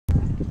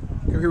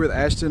We're here with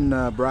Ashton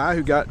Brey,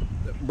 who got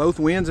both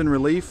wins in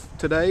relief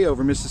today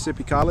over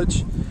Mississippi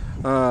College.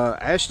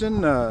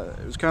 Ashton,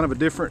 it was kind of a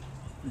different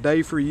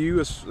day for you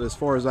as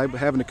far as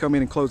having to come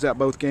in and close out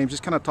both games.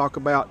 Just kind of talk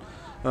about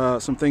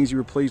some things you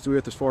were pleased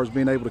with as far as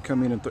being able to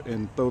come in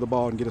and throw the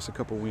ball and get us a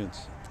couple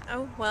wins.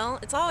 Oh, well,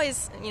 it's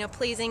always,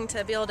 pleasing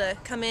to be able to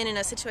come in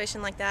a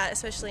situation like that,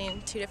 especially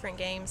in two different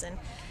games, and,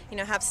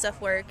 have stuff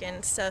work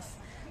and stuff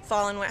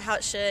fall in how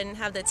it should, and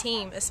have the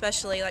team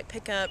especially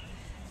pick up,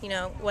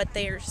 what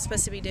they're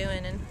supposed to be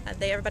doing, and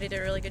everybody did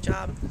a really good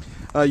job.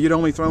 You'd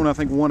only thrown, I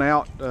think, one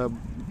out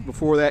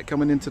before that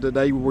coming into the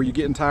day. Were you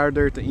getting tired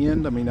there at the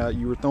end? I mean,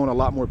 you were throwing a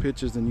lot more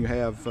pitches than you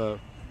have,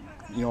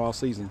 all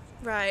season.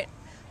 Right.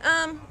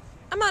 I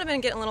might have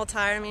been getting a little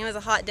tired. I mean, it was a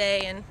hot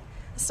day, and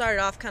I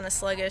started off kind of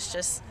sluggish,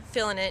 just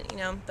feeling it,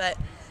 but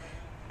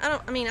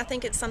I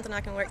think it's something I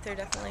can work through,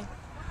 definitely.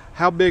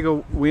 How big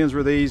of wins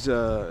were these?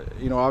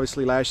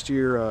 Obviously last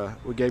year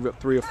we gave up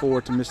 3 or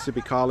 4 to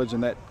Mississippi College,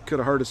 and that could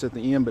have hurt us at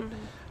the end. But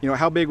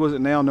how big was it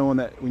now, knowing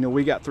that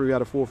we got 3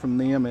 out of 4 from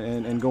them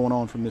and going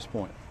on from this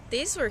point?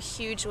 These were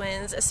huge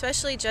wins,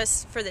 especially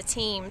just for the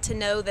team to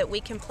know that we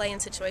can play in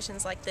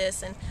situations like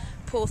this and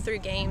pull through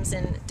games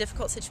in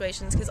difficult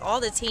situations, because all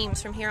the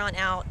teams from here on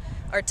out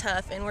are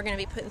tough, and we're going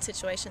to be put in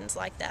situations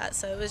like that.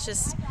 So it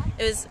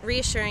was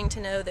reassuring to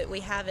know that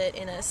we have it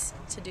in us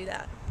to do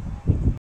that.